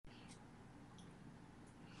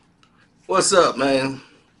What's up, man?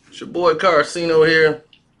 It's your boy Carcino here.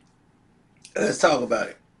 Let's talk about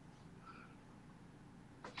it.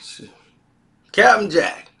 Captain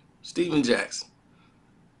Jack, Stephen Jackson.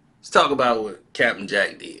 Let's talk about what Captain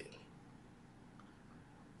Jack did.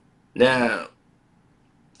 Now,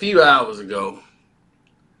 a few hours ago,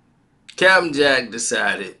 Captain Jack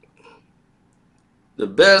decided the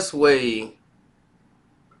best way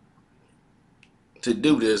to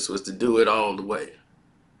do this was to do it all the way.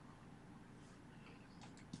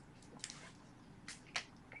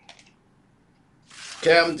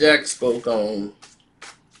 Captain Jack spoke on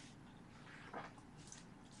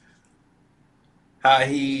how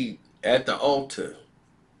he, at the altar,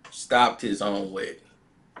 stopped his own wedding.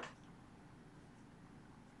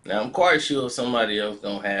 Now, I'm quite sure somebody else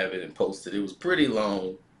gonna have it and post it. It was pretty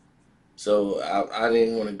long, so I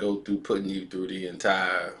didn't want to go through putting you through the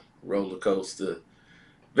entire roller coaster.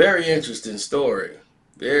 Very interesting story.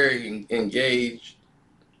 Very engaged,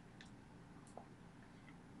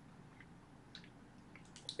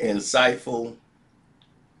 insightful,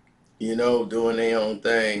 doing their own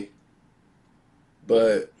thing.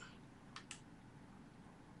 But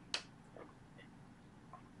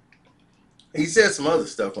he said some other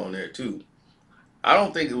stuff on there too. I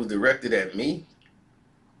don't think it was directed at me.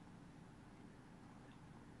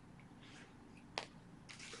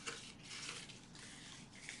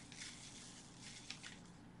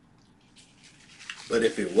 But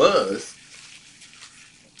if it was,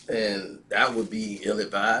 then that would be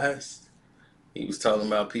ill-advised. He was talking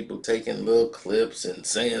about people taking little clips and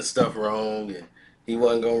saying stuff wrong, and he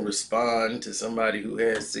wasn't going to respond to somebody who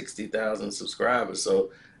had 60,000 subscribers.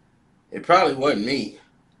 So it probably wasn't me.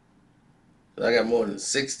 I got more than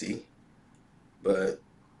 60, but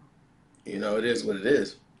it is what it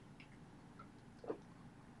is.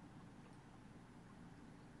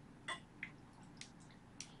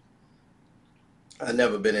 I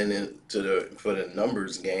never been into for the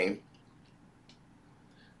numbers game.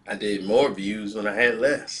 I did more views when I had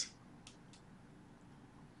less.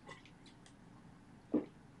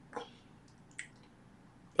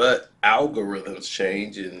 But algorithms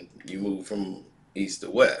change and you move from east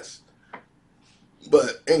to west.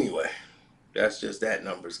 But anyway, that's just that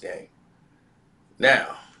numbers game.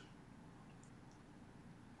 Now,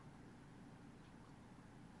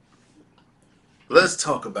 let's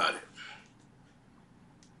talk about it.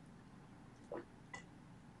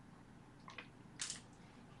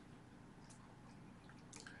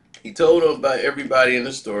 He told about everybody in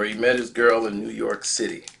the story. He met his girl in New York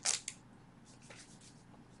City.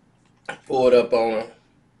 Pulled up on her.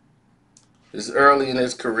 It's early in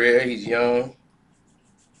his career. He's young.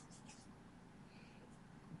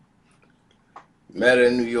 Met her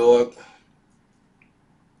in New York.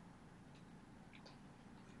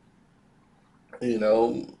 He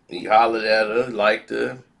hollered at her, liked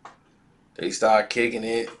her. They started kicking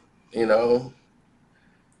it, you know.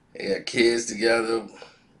 They had kids together,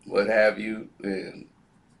 what have you. And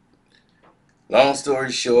long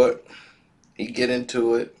story short, he get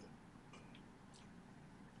into it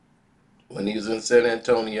when he was in San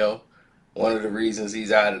Antonio. One of the reasons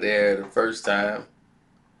he's out of there the first time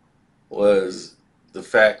was the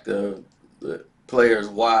fact of the players'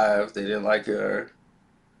 wives. They didn't like her,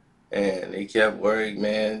 and they kept worrying,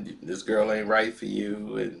 man, this girl ain't right for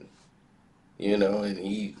you, and and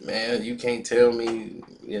he, man, you can't tell me,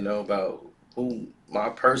 about who my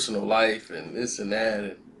personal life and this and that.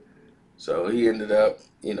 And so he ended up,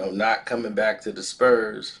 not coming back to the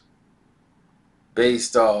Spurs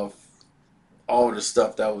based off all the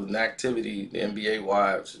stuff that was in activity, the NBA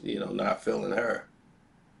wives, not feeling her.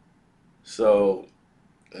 So,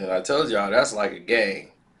 and I told y'all that's like a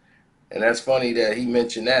gang. And that's funny that he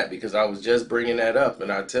mentioned that because I was just bringing that up,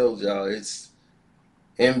 and I told y'all it's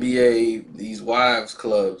NBA. These wives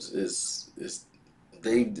clubs is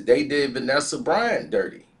they did Vanessa Bryant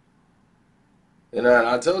dirty. And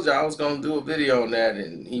I told you I was gonna do a video on that,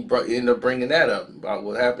 and he ended up bringing that up about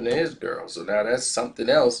what happened to his girl. So now that's something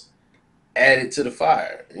else added to the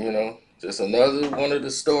fire. Just another one of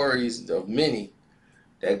the stories of many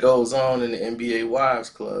that goes on in the NBA Wives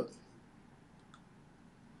Club.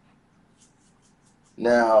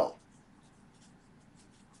 Now,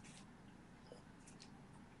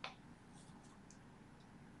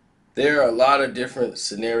 there are a lot of different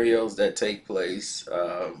scenarios that take place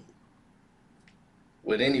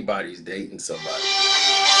when anybody's dating somebody.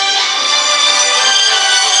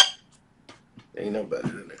 They know better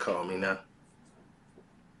than to call me now.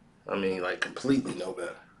 I mean, like, completely know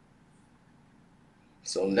better.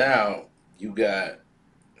 So now you got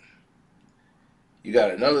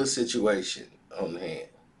another situation on hand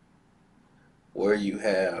where you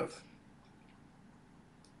have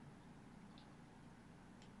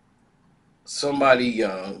somebody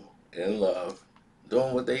young in love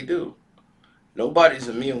doing what they do. Nobody's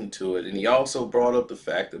immune to it. And he also brought up the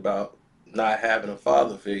fact about not having a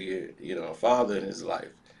father figure, a father in his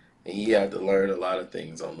life. And he had to learn a lot of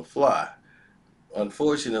things on the fly.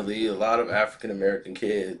 Unfortunately, a lot of African American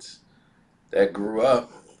kids that grew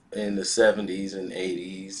up in the 70s and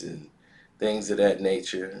 80s and things of that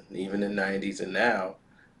nature, even the 90s and now,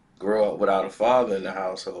 grow up without a father in the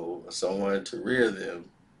household, someone to rear them,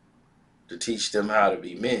 to teach them how to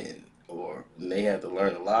be men, or they had to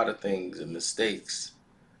learn a lot of things and mistakes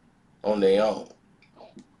on their own.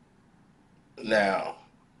 Now,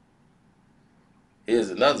 here's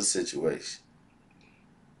another situation.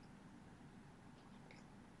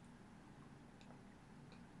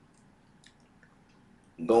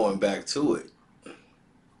 Going back to it,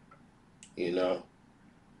 you know,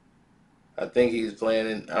 I think he's playing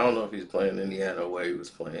in, I don't know if he's playing in Indiana or where he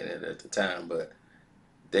was playing it at the time, but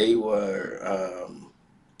they were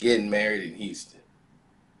getting married in Houston.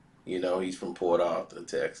 He's from Port Arthur,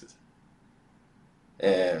 Texas.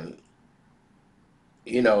 And,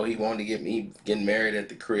 he wanted to get me getting married at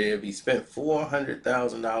the crib. He spent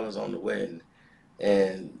 $400,000 on the wedding.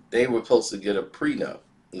 And they were supposed to get a prenup.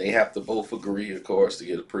 And they have to both agree, of course, to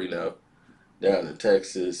get a prenup down in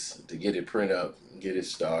Texas to get it print up and get it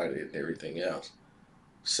started and everything else.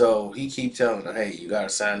 So he keep telling her, hey, you got to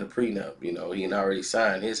sign the prenup. He had already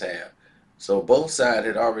signed his half. So both sides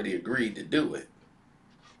had already agreed to do it.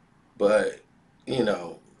 But, you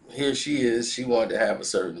know, here she is. She wanted to have a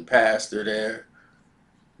certain pastor there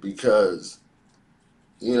because,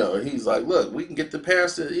 he's like, look, we can get the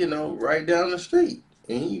pastor, right down the street.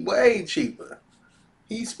 And he way cheaper.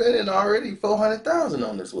 He's spending already $400,000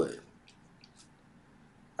 on this wedding.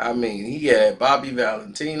 I mean, he had Bobby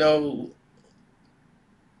Valentino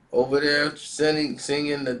over there singing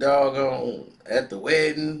the doggone at the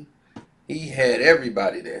wedding. He had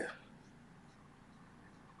everybody there.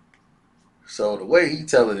 So the way he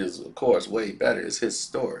tell it is, of course, way better. It's his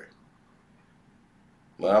story.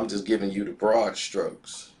 But I'm just giving you the broad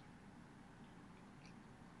strokes.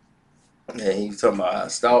 And he's talking about how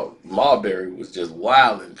Stout Marbury was just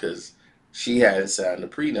wilding because she hadn't signed the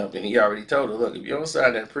prenup, and he already told her, look, if you don't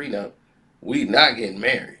sign that prenup, we not getting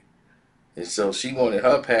married. And so she wanted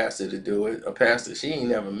her pastor to do it, a pastor she ain't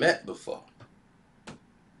never met before.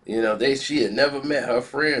 She had never met. Her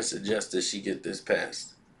friend suggested she get this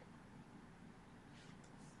pastor.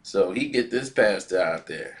 So he get this pastor out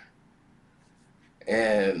there.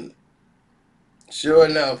 And sure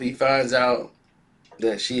enough, he finds out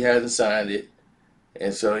that she hadn't signed it.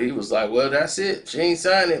 And so he was like, well, that's it. She ain't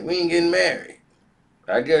signed it. We ain't getting married.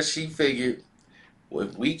 I guess she figured, well,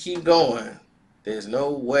 if we keep going, there's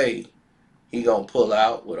no way he gonna pull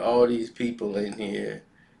out with all these people in here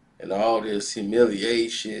and all this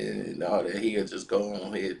humiliation and all that. He'll just go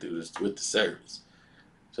on ahead through this with the service.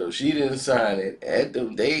 So she didn't sign it. At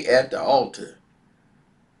the altar,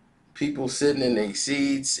 people sitting in their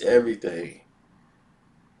seats, everything.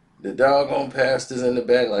 The doggone pastors in the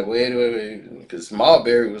back, like, wait, because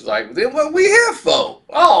Marbury was like, then what we here for?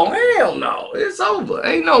 Oh, hell no, it's over.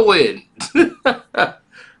 Ain't no wedding.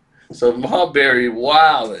 So Marbury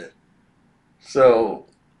wilding. So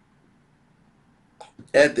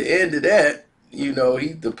at the end of that,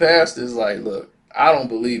 the pastor's like, look, I don't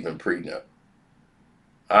believe in prenup.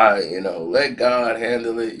 Let God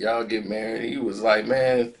handle it. Y'all get married. He was like,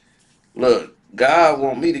 man, look, God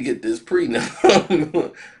want me to get this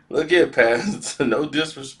prenup. Look here, Pastor. No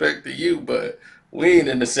disrespect to you, but we ain't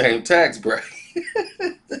in the same tax bracket.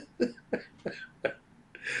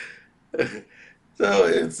 So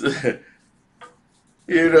it's, so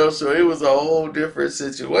it was a whole different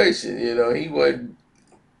situation. He wasn't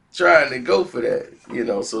trying to go for that.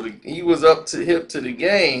 So he was up to hip to the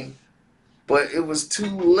game, but it was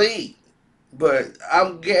too late. But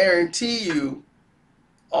I guarantee you,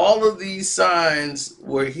 all of these signs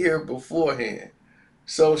were here beforehand.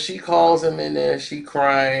 So she calls him in there, she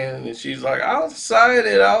crying, and she's like, I'll sign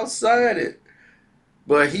it, I'll sign it.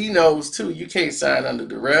 But he knows too, you can't sign under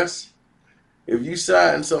duress. If you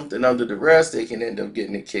sign something under duress, they can end up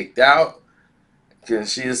getting it kicked out.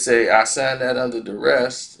 Because she'll say, I signed that under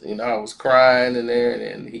duress. I was crying in there,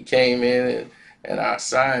 and he came in and I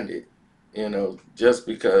signed it, just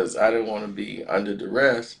because I didn't want to be under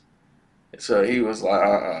duress. So he was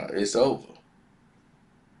like, it's over.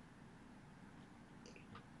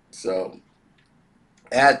 So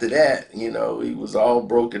after that, he was all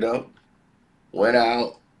broken up, went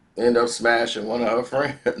out, ended up smashing one of her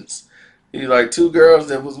friends. He's like, two girls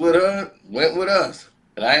that was with her went with us,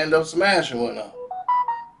 and I ended up smashing one of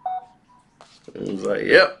them. He was like,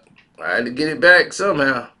 yep, I had to get it back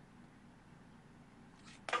somehow.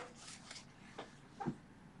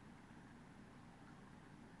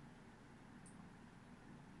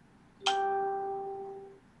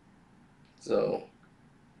 So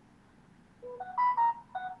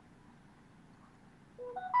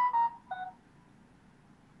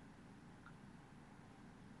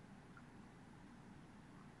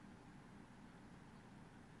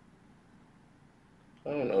I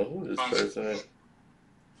don't know who this person is.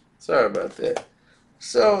 Sorry about that.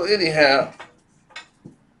 So anyhow,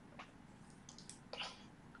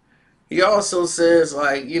 he also says,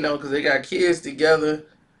 like, because they got kids together.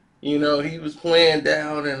 He was playing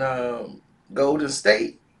down in Golden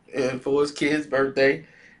State, and for his kid's birthday,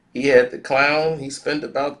 he had the clown. He spent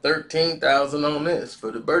about 13,000 on this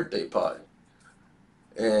for the birthday party,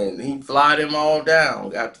 and he fly them all down.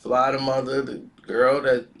 Got to fly the mother, the girl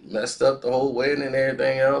that messed up the whole wedding and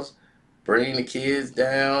everything else. Bring the kids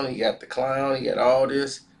down. He got the clown. He got all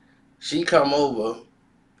this. She come over,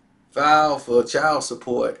 filed for child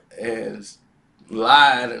support, and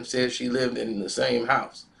lied and said she lived in the same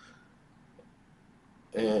house.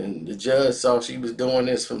 And the judge saw she was doing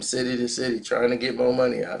this from city to city, trying to get more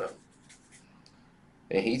money out of him.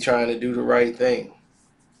 And he trying to do the right thing.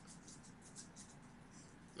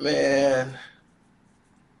 Man,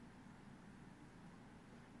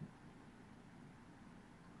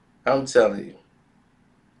 I'm telling you.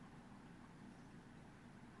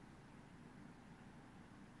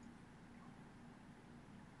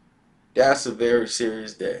 That's a very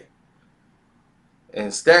serious day.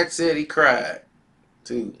 And Stack said he cried,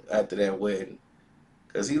 too, after that wedding.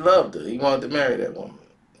 Because he loved her. He wanted to marry that woman,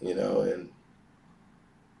 and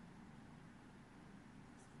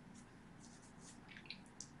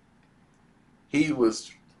he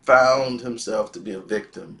was found himself to be a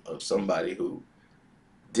victim of somebody who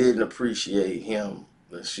didn't appreciate him.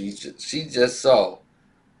 She just saw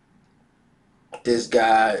this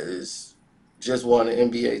guy is just won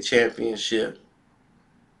an NBA championship.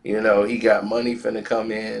 He got money finna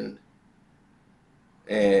come in,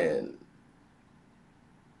 and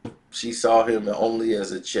she saw him only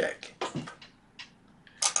as a check.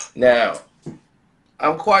 Now,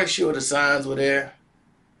 I'm quite sure the signs were there,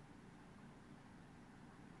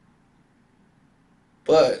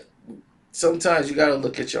 but sometimes you gotta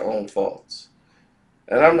look at your own faults.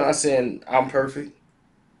 And I'm not saying I'm perfect,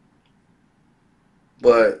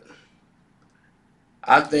 but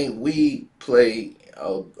I think we play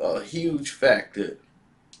a huge factor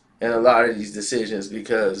in a lot of these decisions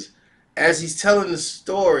because as he's telling the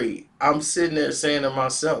story, I'm sitting there saying to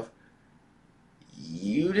myself,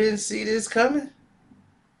 you didn't see this coming?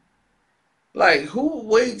 Like, who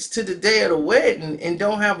waits to the day of the wedding and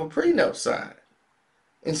don't have a prenup signed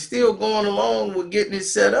and still going along with getting it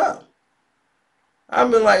set up? I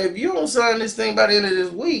mean, like, if you don't sign this thing by the end of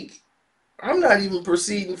this week, I'm not even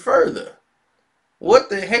proceeding further. What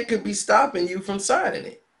the heck could be stopping you from signing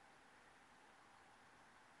it?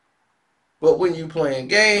 But when you playing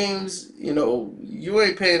games, you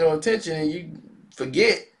ain't paying no attention and you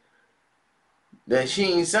forget that she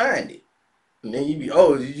ain't signed it. And then you be,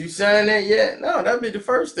 oh, did you sign that yet? No, that'd be the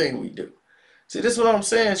first thing we do. See, this is what I'm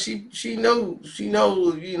saying. She knows,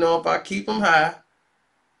 if I keep him high,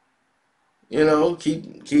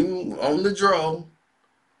 keep him on the draw,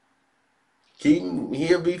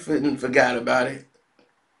 he'll be fitting forgot about it.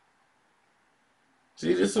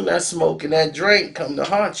 See, this when that smoke and that drink come to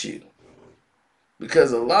haunt you.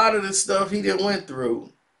 Because a lot of the stuff he done went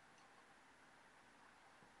through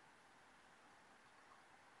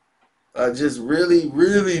are just really,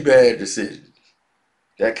 really bad decisions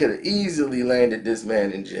that could have easily landed this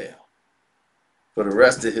man in jail for the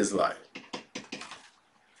rest of his life.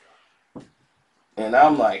 And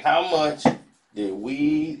I'm like, how much did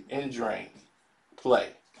weed and drink play?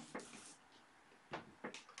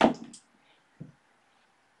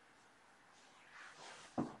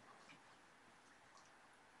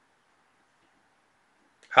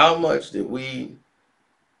 How much did weed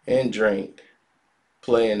and drink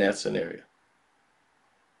play in that scenario?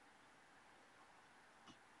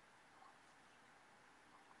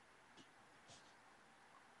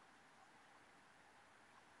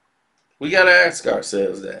 We got to ask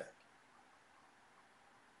ourselves that.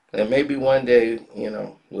 And maybe one day,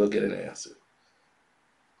 we'll get an answer.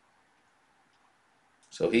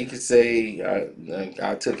 So he could say,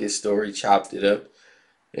 I took his story, chopped it up,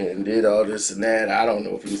 and did all this and that. I don't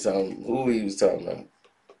know if he's talking, who he was talking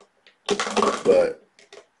about. But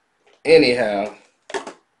anyhow,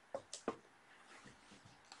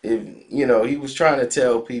 if he was trying to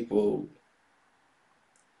tell people,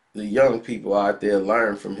 the young people out there,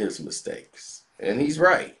 learn from his mistakes. And he's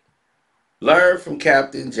right. Learn from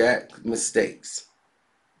Captain Jack's mistakes.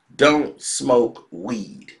 Don't smoke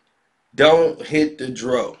weed. Don't hit the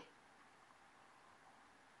dro.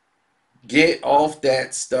 Get off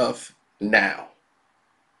that stuff now.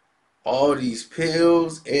 All these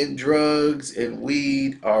pills and drugs and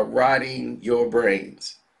weed are rotting your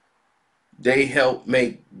brains. They help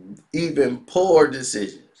make even poor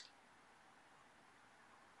decisions.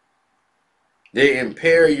 They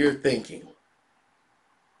impair your thinking.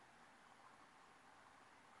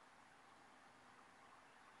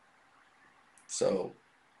 So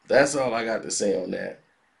that's all I got to say on that.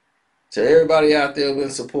 To everybody out there who's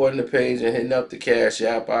been supporting the page and hitting up the Cash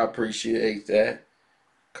App, I appreciate that.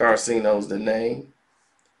 Carcino's the name.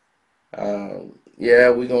 Yeah,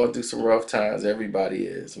 we're going through some rough times. Everybody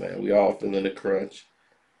is, man. We all feeling the crunch.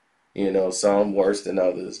 Some worse than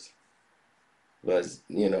others. But,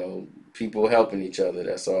 people helping each other.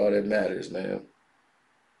 That's all that matters, man.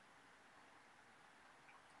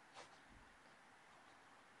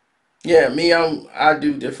 Yeah, me, I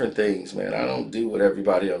do different things, man. I don't do what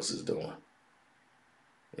everybody else is doing.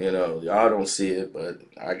 Y'all don't see it, but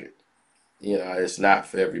it's not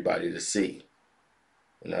for everybody to see.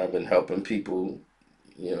 I've been helping people,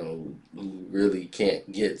 who really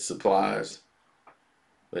can't get supplies.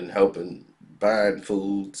 Been helping buying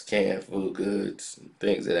foods, canned food goods,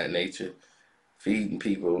 things of that nature. Feeding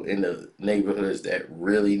people in the neighborhoods that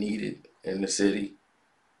really need it in the city.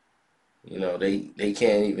 They don't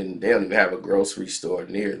even have a grocery store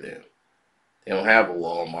near them. They don't have a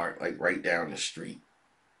Walmart like right down the street.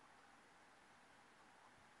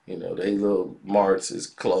 They little marts is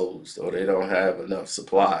closed or they don't have enough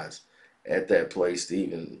supplies at that place to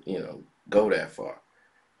even, go that far.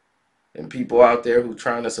 And people out there who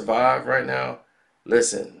trying to survive right now,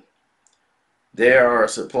 listen, there are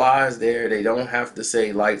supplies there. They don't have to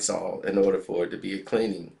say Lysol in order for it to be a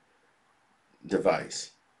cleaning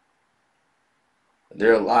device.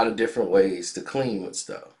 There are a lot of different ways to clean with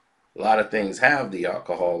stuff. A lot of things have the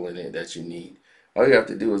alcohol in it that you need. All you have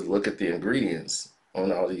to do is look at the ingredients on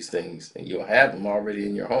all these things, and you'll have them already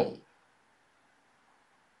in your home.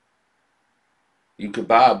 You could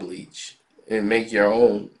buy bleach and make your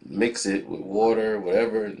own, mix it with water,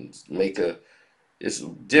 whatever, and it's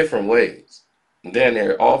different ways. And then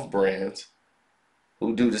there are off brands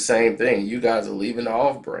who do the same thing. You guys are leaving the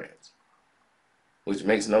off brands, which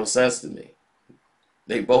makes no sense to me.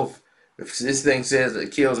 They both, if this thing says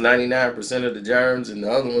it kills 99% of the germs and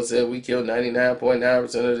the other one said we kill 99.9%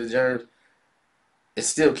 of the germs, it's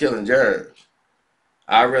still killing germs.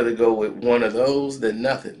 I'd rather go with one of those than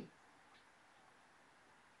nothing.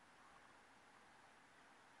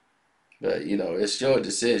 But, it's your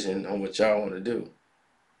decision on what y'all want to do.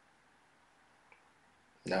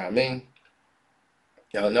 Know what I mean?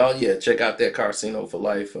 Y'all know, yeah, check out that Carcino for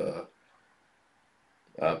Life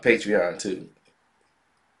Patreon too.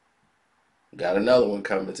 Got another one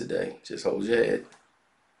coming today. Just hold your head.